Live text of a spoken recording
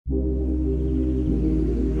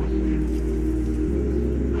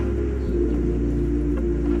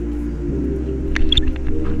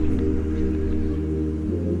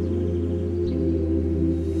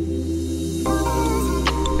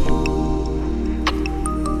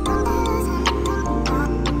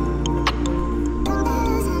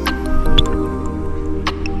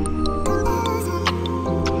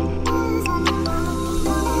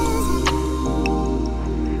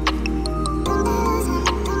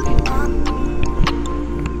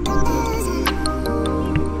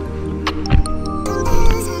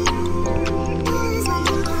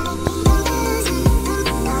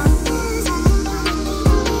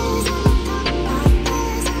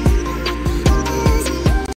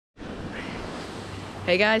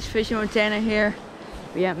Hey guys, Fishing with Tana here.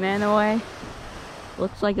 We at Mantua.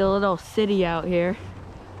 Looks like a little city out here.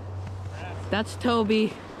 That's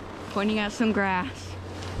Toby pointing at some grass.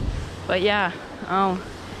 But yeah,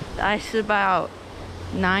 the ice is about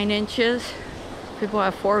 9 inches. People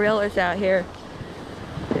have four-wheelers out here.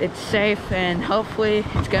 It's safe and hopefully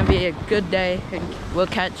it's gonna be a good day and we'll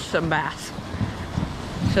catch some bass.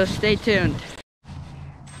 So stay tuned.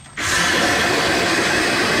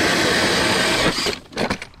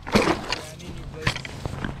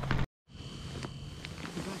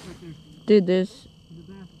 Dude, this.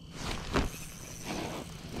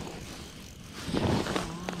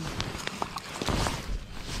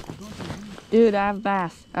 Dude, I have a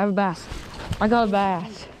bass. I have a bass. I got a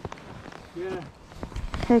bass. Yeah.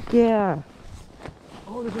 Heck yeah.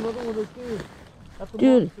 Oh, there's another one there too. That's a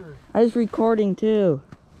Dude, monster. I was recording too.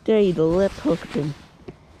 Dude, the lip hooked him.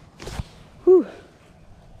 Whew.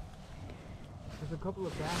 There's a couple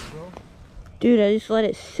of bass, bro. Dude, I just let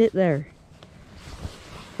it sit there.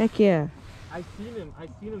 Heck yeah. I seen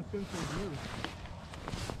him since his youth.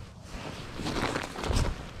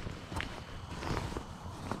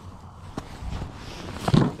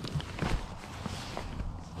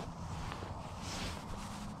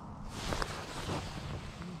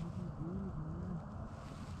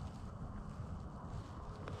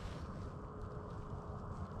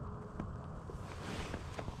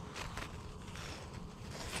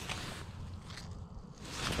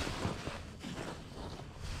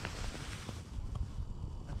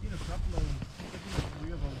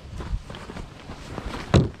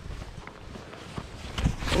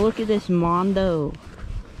 Look at this mondo.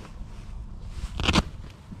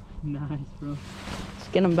 Nice, bro. Let's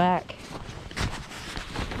get him back.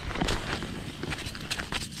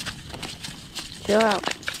 Chill out.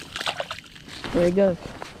 There he goes.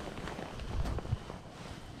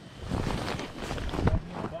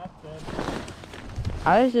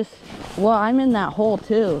 I was just, well, I'm in that hole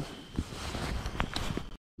too.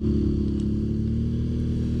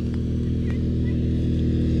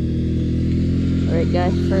 Alright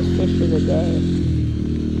guys, first fish of the day.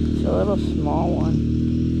 It's a little small one.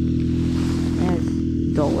 And it's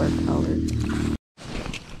duller colored.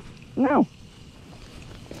 No!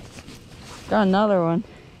 Got another one.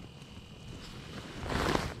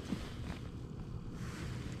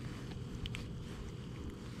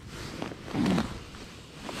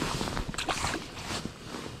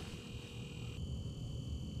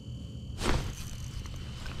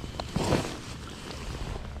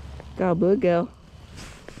 Got a bluegill.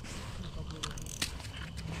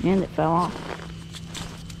 And it fell off.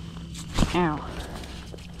 Ow.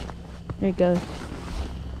 There it goes.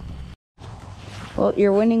 Well,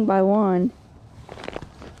 you're winning by one.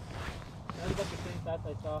 That's about the same bass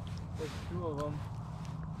I saw. There's two of them.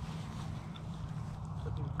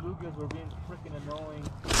 But these bluegills were being freaking annoying.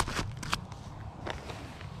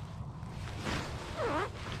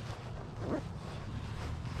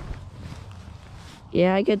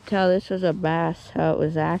 Yeah, I could tell this was a bass, how it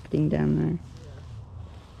was acting down there.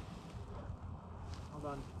 Hold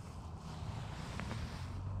on.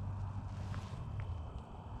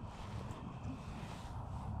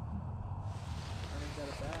 I ain't got a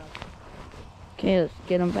bass. Okay, let's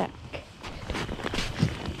get him back.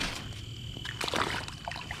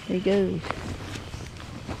 There he goes.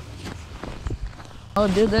 Oh,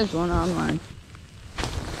 dude, there's one online.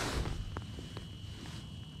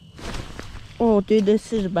 Oh, dude,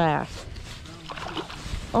 this is a bass.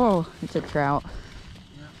 Oh, it's a trout.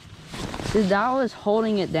 Dude, that was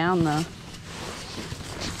holding it down, though.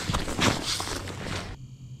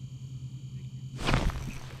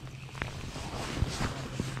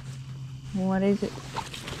 What is it?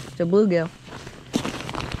 It's a bluegill.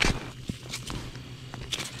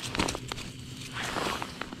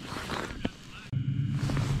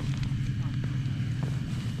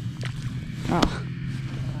 Oh.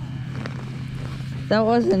 That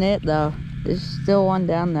wasn't it, though. There's still one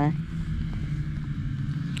down there.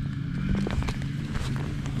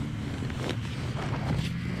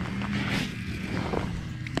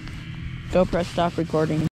 Go press stop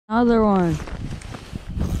recording. Another one.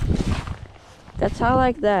 That's how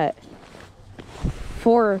like that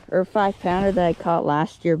 4 or 5 pounder that I caught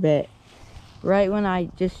last year bit. Right when I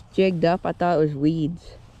just jigged up, I thought it was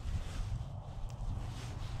weeds.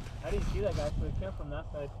 I didn't see that guy, so it came from that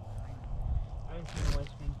side. I didn't see the white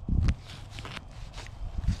screen.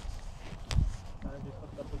 I just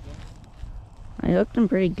hooked up again. I hooked him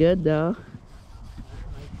pretty good though.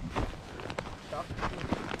 Stop.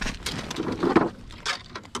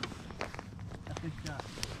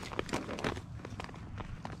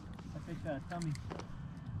 Tell me.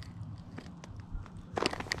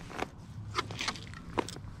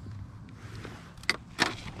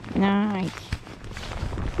 Nice.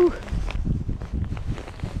 Whew.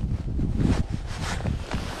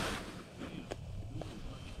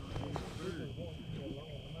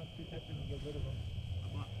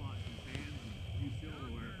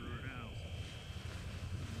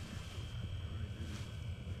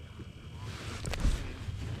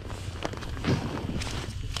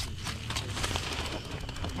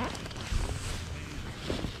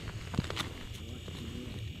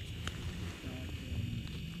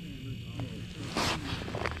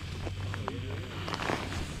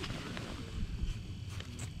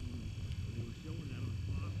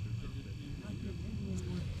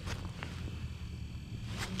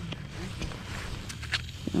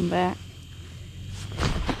 Come back.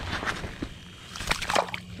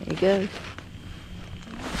 There he goes.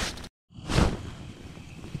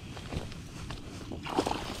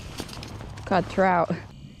 Caught trout.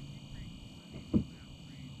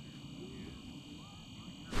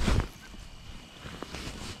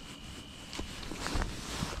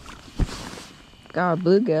 Got a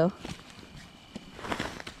bluegill.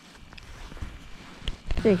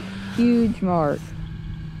 It's a huge mark.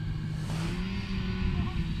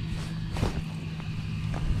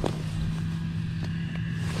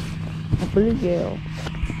 A bluegill.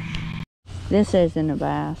 This isn't a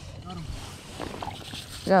bass. Got him.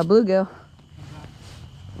 Got a bluegill. Oh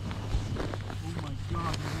my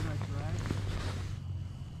god, look at that drag.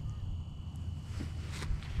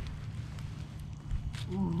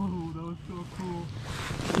 Ooh, that was so cool.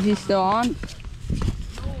 Is he still on? No,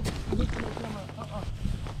 look at the camera.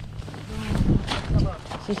 Camera.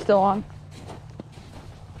 Is he still on?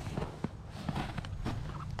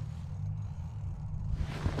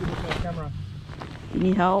 Look at the camera. You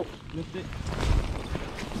need help? Lift it.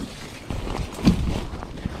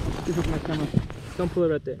 Look at my camera. Don't pull it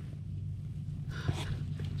right there.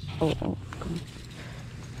 Oh, come on.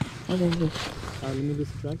 What is this? Alright, let me lose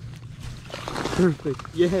the drag. Perfect.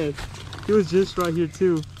 Yes. He was just right here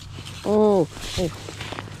too. Oh,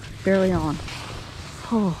 barely on.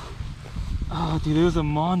 Oh, Oh, dude, there was a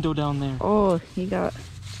mondo down there. oh, he got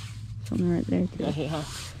something right there too. Got hit, huh?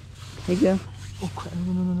 There you go. Oh crap!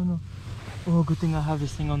 No. Oh, good thing I have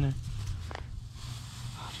this thing on there.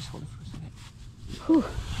 Oh, just hold it for a second. Whew.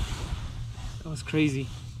 That was crazy.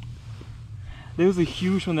 There was a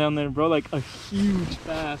huge one down there, bro. Like a huge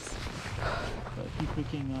bass. But he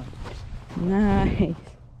freaking Nice.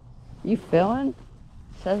 You filling?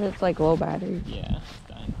 Says it's like low battery. yeah, it's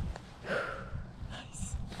dying.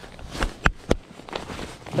 Nice.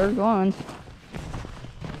 Third one.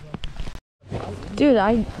 Dude,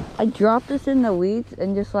 I dropped this in the weeds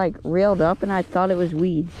and just like reeled up and I thought it was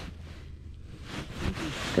weeds.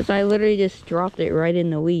 Cause I literally just dropped it right in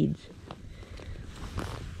the weeds.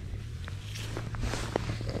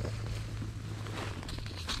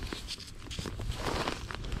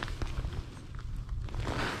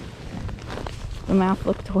 The mouth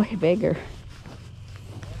looked way bigger.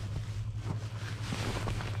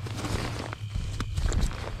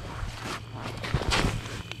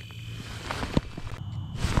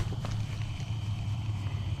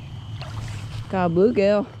 Got a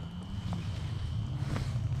bluegill.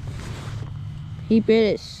 He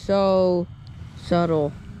bit it so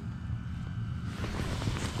subtle.